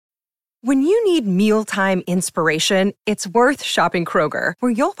When you need mealtime inspiration, it's worth shopping Kroger,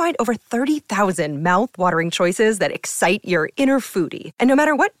 where you'll find over 30,000 mouth-watering choices that excite your inner foodie. And no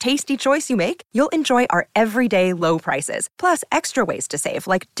matter what tasty choice you make, you'll enjoy our everyday low prices, plus extra ways to save,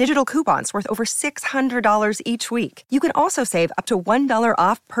 like digital coupons worth over $600 each week. You can also save up to $1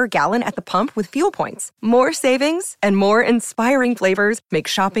 off per gallon at the pump with fuel points. More savings and more inspiring flavors make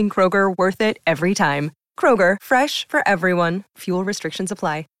shopping Kroger worth it every time. Kroger, fresh for everyone. Fuel restrictions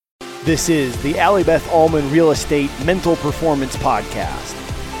apply. This is the Allie Beth Allman Real Estate Mental Performance Podcast,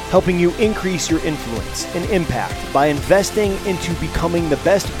 helping you increase your influence and impact by investing into becoming the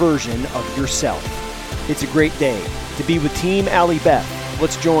best version of yourself. It's a great day to be with Team Allie Beth.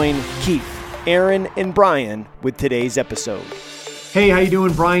 Let's join Keith, Aaron, and Brian with today's episode. Hey, how you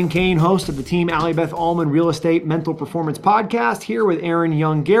doing? Brian Kane, host of the Team Allie Beth Allman Real Estate Mental Performance Podcast, here with Aaron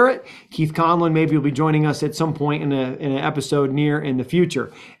Young Garrett. Keith Conlon maybe will be joining us at some point in an episode near in the future.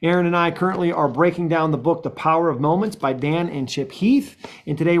 Aaron and I currently are breaking down the book, The Power of Moments by Dan and Chip Heath.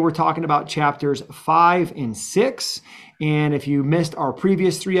 And today we're talking about chapters 5 and 6. And if you missed our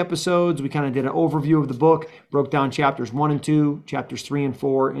previous 3 episodes, we kind of did an overview of the book, broke down chapters 1 and 2, chapters 3 and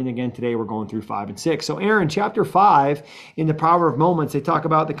 4, and again, today we're going through 5 and 6. So Aaron, chapter 5, in The Power of Moments, they talk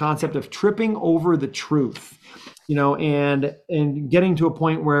about the concept of tripping over the truth, and getting to a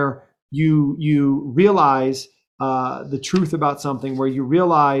point where you realize the truth about something, where you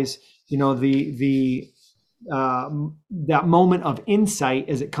realize, that moment of insight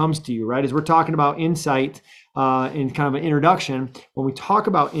as it comes to you, right? As we're talking about insight in kind of an introduction, when we talk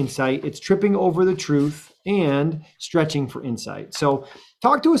about insight, it's tripping over the truth and stretching for insight. So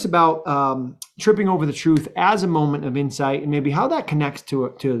talk to us about tripping over the truth as a moment of insight and maybe how that connects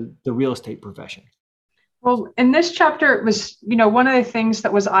to the real estate profession. Well, in this chapter, it was, one of the things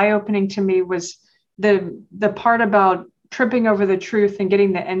that was eye-opening to me was the part about tripping over the truth and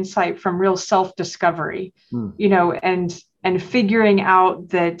getting the insight from real self-discovery, and figuring out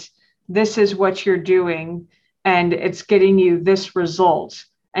that this is what you're doing and it's getting you this result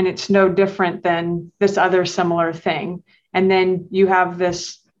and it's no different than this other similar thing. And then you have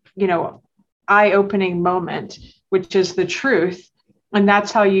this, eye-opening moment, which is the truth. And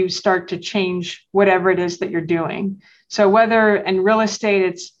that's how you start to change whatever it is that you're doing. So whether in real estate,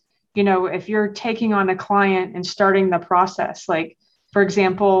 it's, if you're taking on a client and starting the process, like, for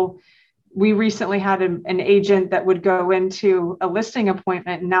example, we recently had an agent that would go into a listing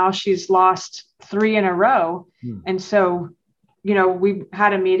appointment and now she's lost 3 in a row. And so, we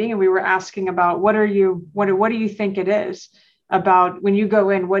had a meeting and we were asking about what do you think it is about when you go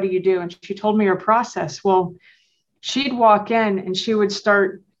in, what do you do? And she told me her process. Well, she'd walk in and she would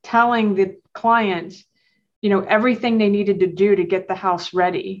start telling the client, everything they needed to do to get the house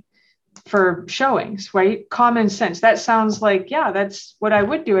ready for showings, right? Common sense. That sounds like, yeah, that's what I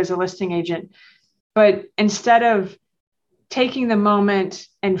would do as a listing agent. But instead of taking the moment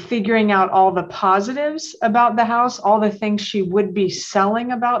and figuring out all the positives about the house, all the things she would be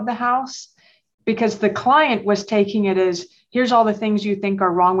selling about the house, because the client was taking it as, here's all the things you think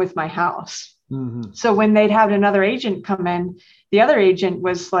are wrong with my house. Mm-hmm. So when they'd have another agent come in, the other agent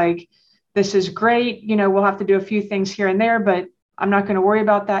was like, this is great. We'll have to do a few things here and there, but I'm not going to worry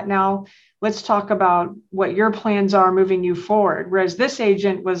about that now. Let's talk about what your plans are moving you forward. Whereas this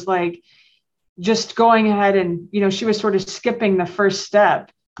agent was like, just going ahead and, she was sort of skipping the first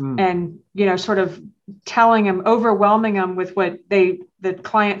step and, sort of telling him, overwhelming him with what the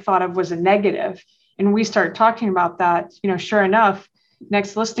client thought of was a negative. And we started talking about that, sure enough,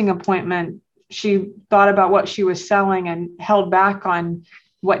 next listing appointment, she thought about what she was selling and held back on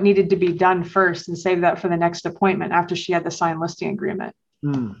what needed to be done first and save that for the next appointment after she had the signed listing agreement.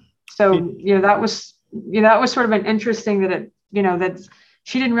 So, that was sort of an interesting that that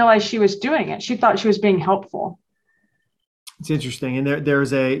she didn't realize she was doing it. She thought she was being helpful. It's interesting. And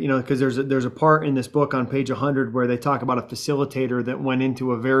there's a, because there's a part in this book on page 100 where they talk about a facilitator that went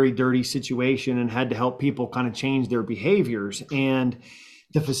into a very dirty situation and had to help people kind of change their behaviors. And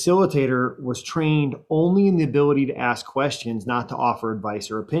the facilitator was trained only in the ability to ask questions, not to offer advice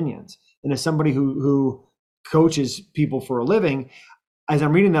or opinions. And as somebody who coaches people for a living, as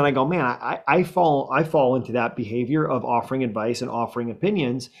I'm reading that, I go, man, I fall into that behavior of offering advice and offering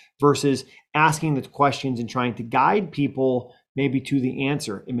opinions versus asking the questions and trying to guide people maybe to the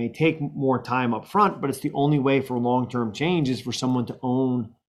answer. It may take more time up front, but it's the only way for long-term change is for someone to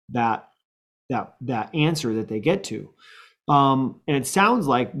own that answer that they get to. And it sounds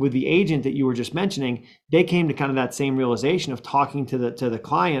like with the agent that you were just mentioning, they came to kind of that same realization of talking to the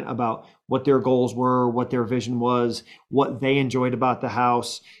client about what their goals were, what their vision was, what they enjoyed about the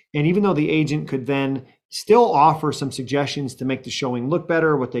house. And even though the agent could then still offer some suggestions to make the showing look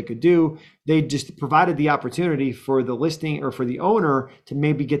better, what they could do. They just provided the opportunity for the listing or for the owner to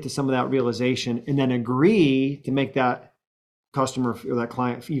maybe get to some of that realization and then agree to make that customer or that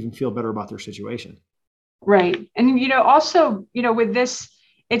client even feel better about their situation. Right. And, also, with this,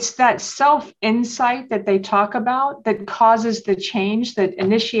 it's that self-insight that they talk about that causes the change, that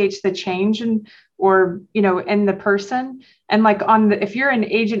initiates the change in the person. And like if you're an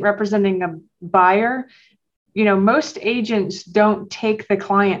agent representing a buyer, most agents don't take the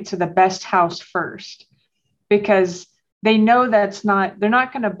client to the best house first because they know they're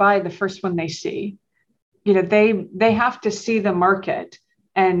not going to buy the first one they see. They have to see the market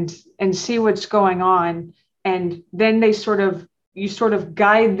and see what's going on. And then you sort of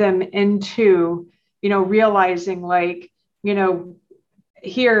guide them into, realizing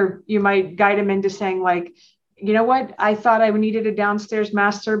here you might guide them into saying you know what, I thought I needed a downstairs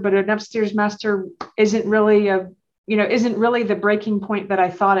master, but an upstairs master isn't really the breaking point that I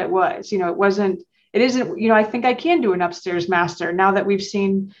thought it was. It isn't, I think I can do an upstairs master now that we've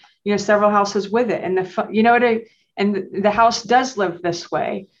seen, several houses with it. And the house does live this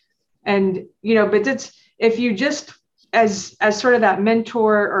way. And, but if you just, as sort of that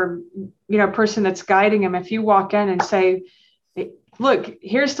mentor or, person that's guiding them, if you walk in and say, look,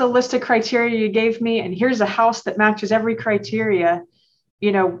 here's the list of criteria you gave me, and here's a house that matches every criteria,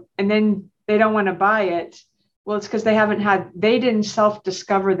 and then they don't want to buy it. Well, it's because they didn't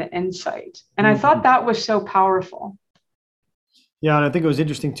self-discover the insight. And I thought that was so powerful. Yeah. And I think it was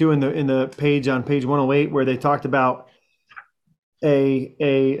interesting too, in the page on page 108, where they talked about I think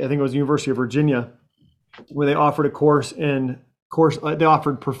it was the University of Virginia, where they offered they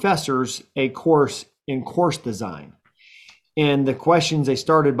offered professors a course in course design. And the questions they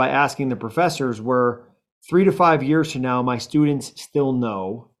started by asking the professors were, 3 to 5 years from now, my students still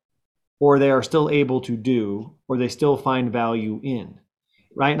know, or they are still able to do, or they still find value in,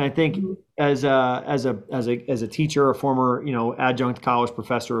 right? And I think as a teacher, a former, adjunct college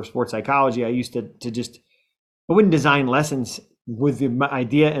professor of sports psychology, I used to I wouldn't design lessons with the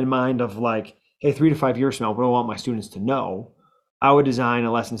idea in mind of hey, 3 to 5 years from now, what do I want my students to know? I would design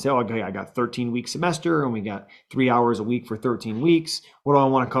a lesson, say, okay, I got 13-week semester and we got 3 hours a week for 13 weeks. What do I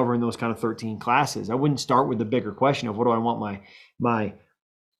want to cover in those kind of 13 classes? I wouldn't start with the bigger question of what do I want my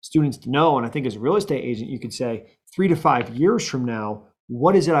students to know? And I think as a real estate agent, you could say 3 to 5 years from now,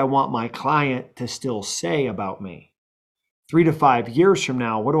 what is it I want my client to still say about me? 3 to 5 years from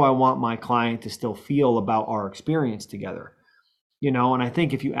now, what do I want my client to still feel about our experience together? And I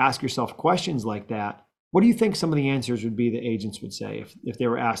think if you ask yourself questions like that, what do you think some of the answers would be that agents would say if they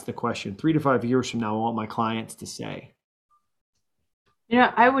were asked the question, 3 to 5 years from now, I want my clients to say?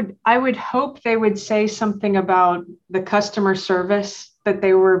 I would hope they would say something about the customer service that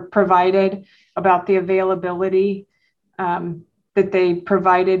they were provided, about the availability that they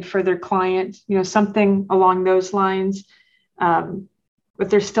provided for their client, something along those lines. But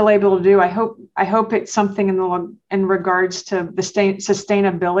they're still able to do. I hope it's something in regards to the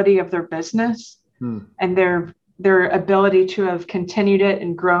sustainability of their business. And their ability to have continued it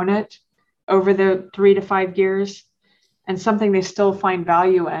and grown it over the 3 to 5 years, and something they still find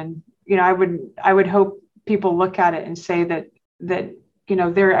value in. I would hope people look at it and say that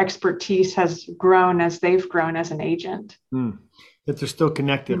their expertise has grown as they've grown as an agent. That they're still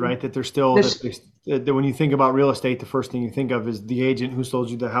connected, right? That they're still that when you think about real estate, the first thing you think of is the agent who sold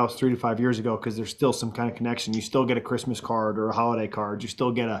you the house 3 to 5 years ago, because there's still some kind of connection. You still get a Christmas card or a holiday card. You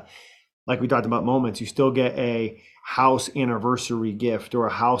still get like we talked about moments, you still get a house anniversary gift or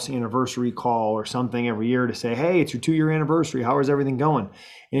a house anniversary call or something every year to say, hey, it's your 2-year anniversary. How is everything going?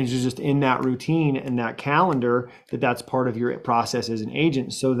 And it's just in that routine and that calendar that's part of your process as an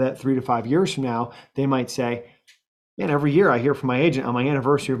agent, so that 3 to 5 years from now, they might say, man, every year I hear from my agent on my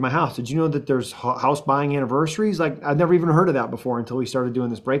anniversary of my house, did you know that there's house buying anniversaries? I've never even heard of that before until we started doing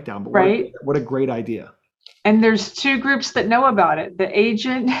this breakdown. But right. What a great idea. And there's 2 groups that know about it, the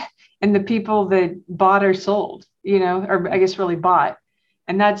agent and the people that bought or sold, or I guess really bought.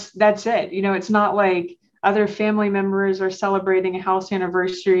 And that's it. It's not like other family members are celebrating a house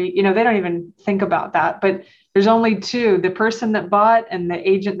anniversary. They don't even think about that. But there's only 2, the person that bought and the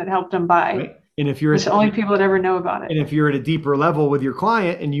agent that helped them buy. Right. And if you're it's the only people that ever know about it. And if you're at a deeper level with your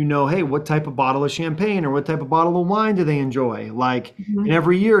client and hey, what type of bottle of champagne or what type of bottle of wine do they enjoy? And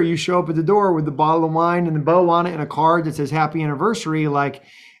every year you show up at the door with the bottle of wine and the bow on it and a card that says happy anniversary.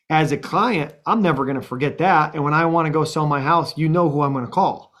 As a client, I'm never going to forget that. And when I want to go sell my house, who I'm going to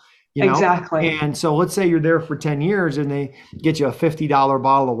call. Exactly. And so let's say you're there for 10 years and they get you a $50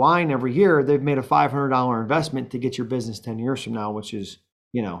 bottle of wine every year. They've made a $500 investment to get your business 10 years from now, which is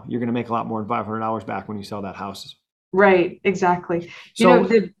you're going to make a lot more than $500 back when you sell that house. Right, exactly. So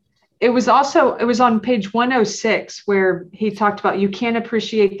It was on page 106 where he talked about you can't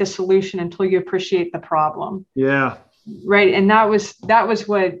appreciate the solution until you appreciate the problem. yeah. Right. And that was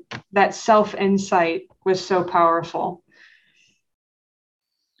what that self-insight was so powerful.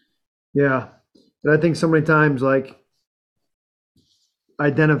 Yeah. But I think so many times, like,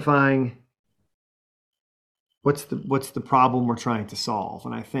 identifying what's the problem we're trying to solve.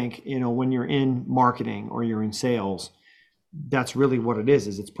 And I think, when you're in marketing or you're in sales, that's really what it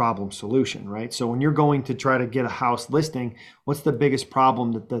is it's problem solution, right? So when you're going to try to get a house listing, what's the biggest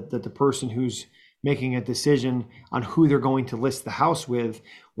problem that the person who's making a decision on who they're going to list the house with,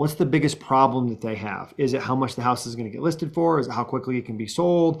 what's the biggest problem that they have? Is it how much the house is going to get listed for? Is it how quickly it can be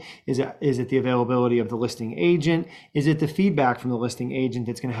sold? Is it the availability of the listing agent? Is it the feedback from the listing agent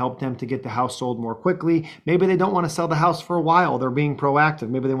that's going to help them to get the house sold more quickly? Maybe they don't want to sell the house for a while. They're being proactive.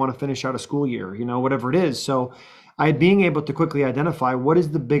 Maybe they want to finish out a school year, whatever it is. So being able to quickly identify what is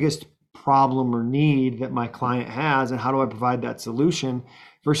the biggest problem or need that my client has and how do I provide that solution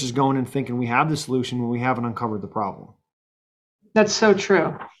versus going and thinking we have the solution when we haven't uncovered the problem. That's so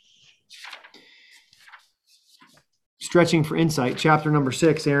true. Stretching for insight, chapter number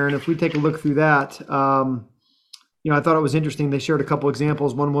 6, Aaron, if we take a look through that, I thought it was interesting. They shared a couple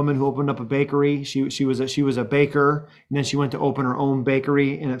examples. One woman who opened up a bakery. She was a baker, and then she went to open her own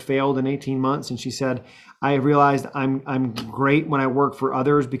bakery, and it failed in 18 months. And she said, "I realized I'm great when I work for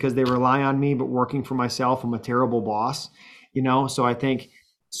others because they rely on me, but working for myself, I'm a terrible boss." So I think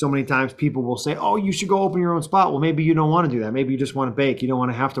so many times people will say, "Oh, you should go open your own spot." Well, maybe you don't want to do that. Maybe you just want to bake. You don't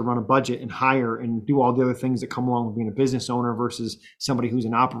want to have to run a budget and hire and do all the other things that come along with being a business owner versus somebody who's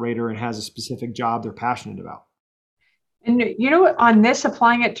an operator and has a specific job they're passionate about. And on this,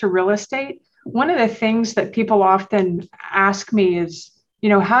 applying it to real estate, one of the things that people often ask me is,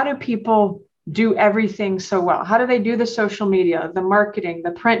 how do people do everything so well? How do they do the social media, the marketing,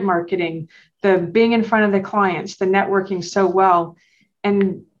 the print marketing, the being in front of the clients, the networking so well?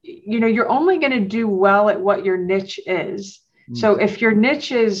 And, you're only going to do well at what your niche is. Mm-hmm. So if your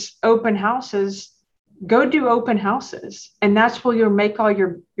niche is open houses, go do open houses. And that's where you'll make all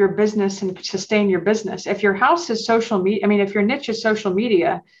your business and sustain your business. If your house is social media, if your niche is social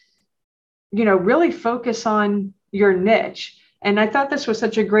media, really focus on your niche. And I thought this was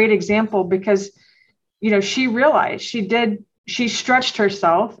such a great example because, she realized she stretched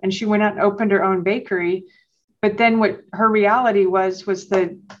herself and she went out and opened her own bakery. But then what her reality was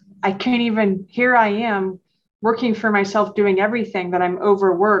that I can't even, here I am working for myself, doing everything that I'm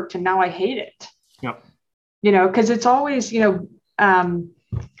overworked. And now I hate it. Yep. Because it's always, Tom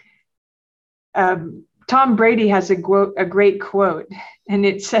Brady has a great quote, and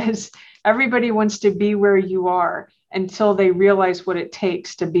it says, everybody wants to be where you are until they realize what it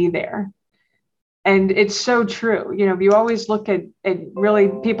takes to be there. And it's so true. You always look at really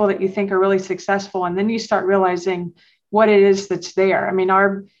people that you think are really successful, and then you start realizing what it is that's there.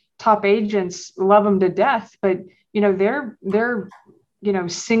 Our top agents love them to death, but, they're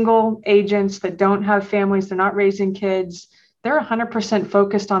single agents that don't have families, they're not raising kids, they're 100%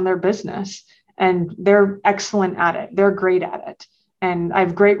 focused on their business and they're excellent at it. They're great at it. And I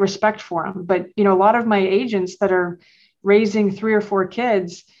have great respect for them. But, a lot of my agents that are raising 3 or 4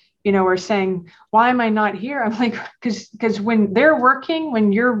 kids, are saying, why am I not here? I'm like, because when they're working,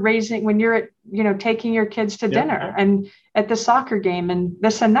 when you're taking your kids to dinner and at the soccer game and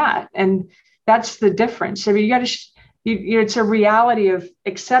this and that, and that's the difference. So you got to, it's a reality of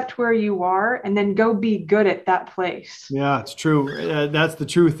accept where you are and then go be good at that place. Yeah, it's true. That's the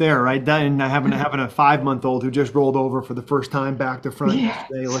truth there, right? And having a 5-month-old who just rolled over for the first time back to front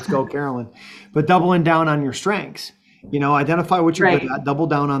yesterday. Let's go, Carolyn. But doubling down on your strengths. Identify what you're good at, double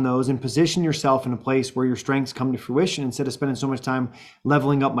down on those, and position yourself in a place where your strengths come to fruition. Instead of spending so much time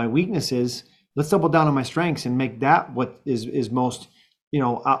leveling up my weaknesses, let's double down on my strengths and make that what is most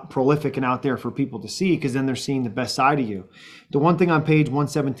prolific and out there for people to see, because then they're seeing the best side of you. The one thing on page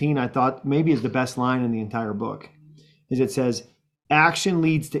 117 I thought maybe is the best line in the entire book is it says, action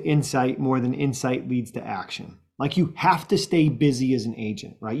leads to insight more than insight leads to action. Like, you have to stay busy as an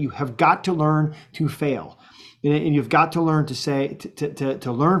agent, right? You have got to learn to fail. And you've got to learn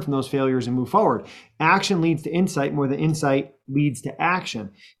to learn from those failures and move forward. Action leads to insight more than insight leads to action.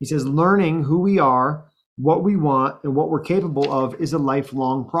 He says, learning who we are, what we want, and what we're capable of is a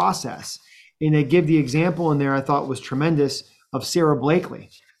lifelong process. And they give the example in there I thought was tremendous of Sara Blakely.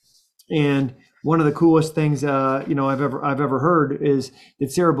 And one of the coolest things I've ever heard is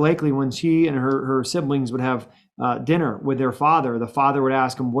that Sara Blakely, when she and her siblings would have dinner with their father, the father would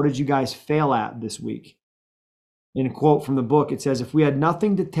ask them, "What did you guys fail at this week?" In a quote from the book, it says, "If we had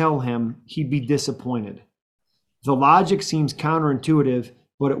nothing to tell him, he'd be disappointed. The logic seems counterintuitive,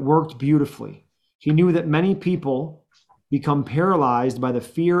 but it worked beautifully. He knew that many people become paralyzed by the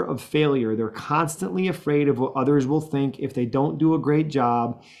fear of failure. They're constantly afraid of what others will think if they don't do a great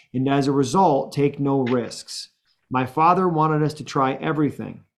job, and as a result, take no risks. My father wanted us to try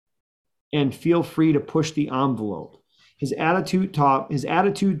everything and feel free to push the envelope. His attitude taught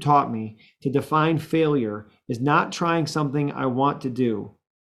me to define failure as not trying something I want to do."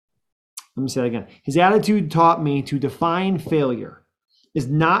 Let me say that again. "His attitude taught me to define failure as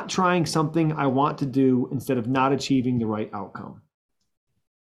not trying something I want to do instead of not achieving the right outcome."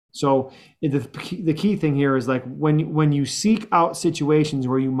 So the key thing here is like when you seek out situations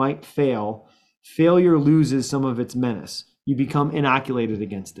where you might fail, failure loses some of its menace. You become inoculated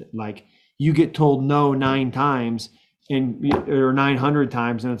against it. Like you get told no 9 times or 900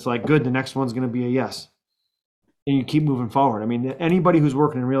 times, and it's like, good, the next one's going to be a yes. And you keep moving forward. I mean, anybody who's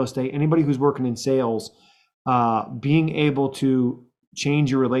working in real estate, anybody who's working in sales, being able to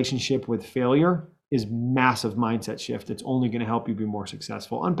change your relationship with failure is massive mindset shift. It's only going to help you be more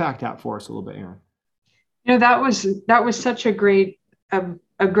successful. Unpack that for us a little bit, Erin. You know, that was such a great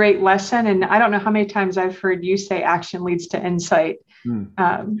lesson. And I don't know how many times I've heard you say action leads to insight.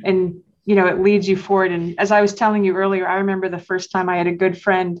 And, you know, it leads you forward. And as I was telling you earlier, I remember the first time I had a good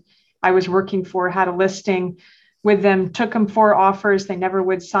friend I was working for, had a listing with them, took them 4 offers. They never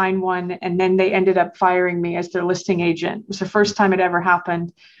would sign one. And then they ended up firing me as their listing agent. It was the first time it ever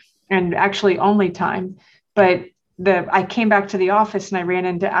happened, and actually only time. But I came back to the office and I ran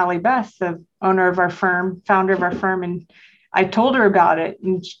into Allie Beth, the owner of our firm, founder of our firm. And I told her about it.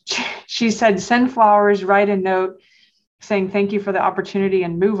 And she said, "Send flowers, write a note saying thank you for the opportunity,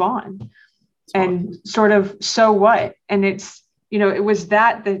 and move on." And sort of, so what? And it's, you know, it was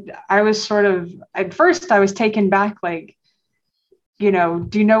that I was sort of, at first I was taken back, like, you know,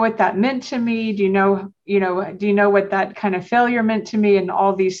 do you know what that meant to me? Do you know what that kind of failure meant to me, and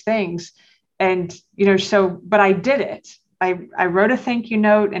all these things? And, you know, but I did it. I wrote a thank you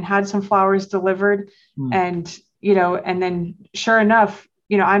note and had some flowers delivered. And, you know, and then sure enough,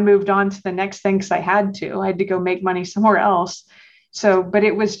 you know, I moved on to the next thing because I had to go make money somewhere else. So, but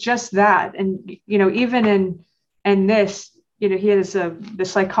it was just that. And, you know, even in this, you know, he is the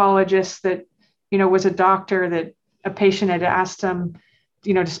psychologist that, you know, was a doctor that a patient had asked him,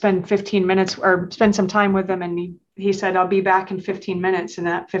 you know, to spend 15 minutes or spend some time with them. And he said, "I'll be back in 15 minutes. And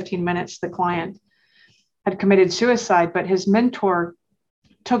that 15 minutes, the client had committed suicide, but his mentor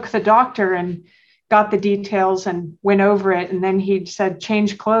took the doctor and got the details and went over it. And then he said,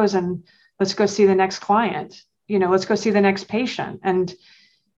 "Change clothes and let's go see the next client. You know, let's go see the next patient." And,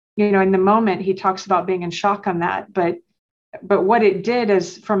 you know, in the moment he talks about being in shock on that, but what it did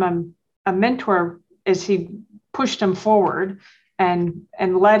is, from a mentor, is he pushed him forward and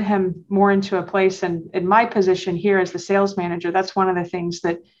led him more into a place. And in my position here as the sales manager, that's one of the things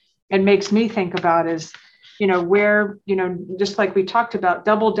that it makes me think about is, you know, where, you know, just like we talked about,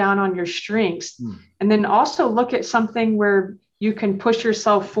 double down on your strengths, and then also look at something where you can push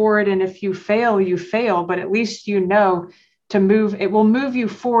yourself forward. And if you fail, you fail, but at least, you know, it will move you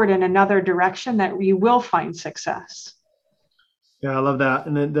forward in another direction that you will find success. Yeah, I love that.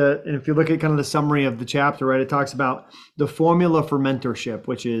 And then and if you look at kind of the summary of the chapter, right, it talks about the formula for mentorship,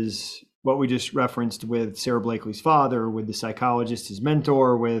 which is what we just referenced with Sara Blakely's father, with the psychologist, his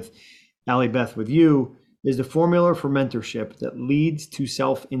mentor, with Allie Beth, with you, is the formula for mentorship that leads to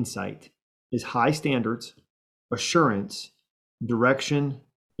self-insight is high standards, assurance, direction,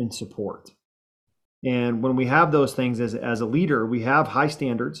 and support. And when we have those things as a leader, we have high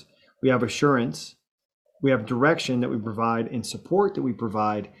standards, we have assurance, we have direction that we provide, and support that we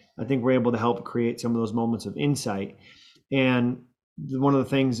provide. I think we're able to help create some of those moments of insight. And one of the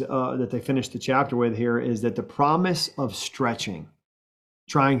things that they finished the chapter with here is that the promise of stretching,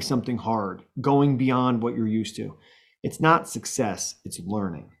 trying something hard, going beyond what you're used to, it's not success, it's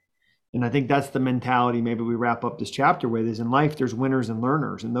learning. And I think that's the mentality maybe we wrap up this chapter with, is in life there's winners and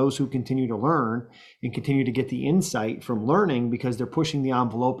learners, and those who continue to learn and continue to get the insight from learning because they're pushing the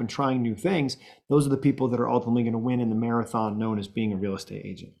envelope and trying new things, those are the people that are ultimately going to win in the marathon known as being a real estate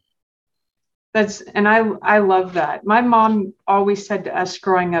agent. And I love that. My mom always said to us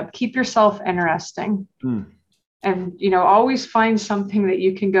growing up, keep yourself interesting. And, you know, always find something that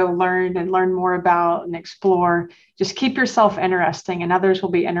you can go learn more about and explore. Just keep yourself interesting, and others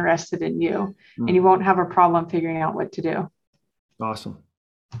will be interested in you, and you won't have a problem figuring out what to do. Awesome.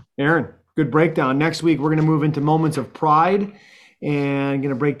 Erin, good breakdown. Next week, we're going to move into moments of pride, and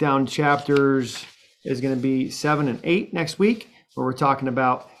going to break down chapters is going to be 7 and 8 next week, where we're talking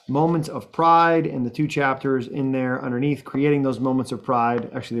about moments of pride, and the 2 chapters in there underneath, creating those moments of pride.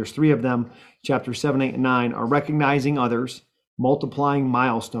 Actually, there's 3 of them. Chapters 7, 8, and 9 are recognizing others, multiplying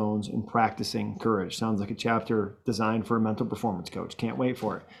milestones, and practicing courage. Sounds like a chapter designed for a mental performance coach. Can't wait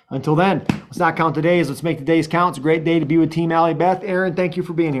for it. Until then, let's not count the days. Let's make the days count. It's a great day to be with Team Allie Beth. Erin, thank you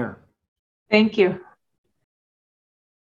for being here. Thank you.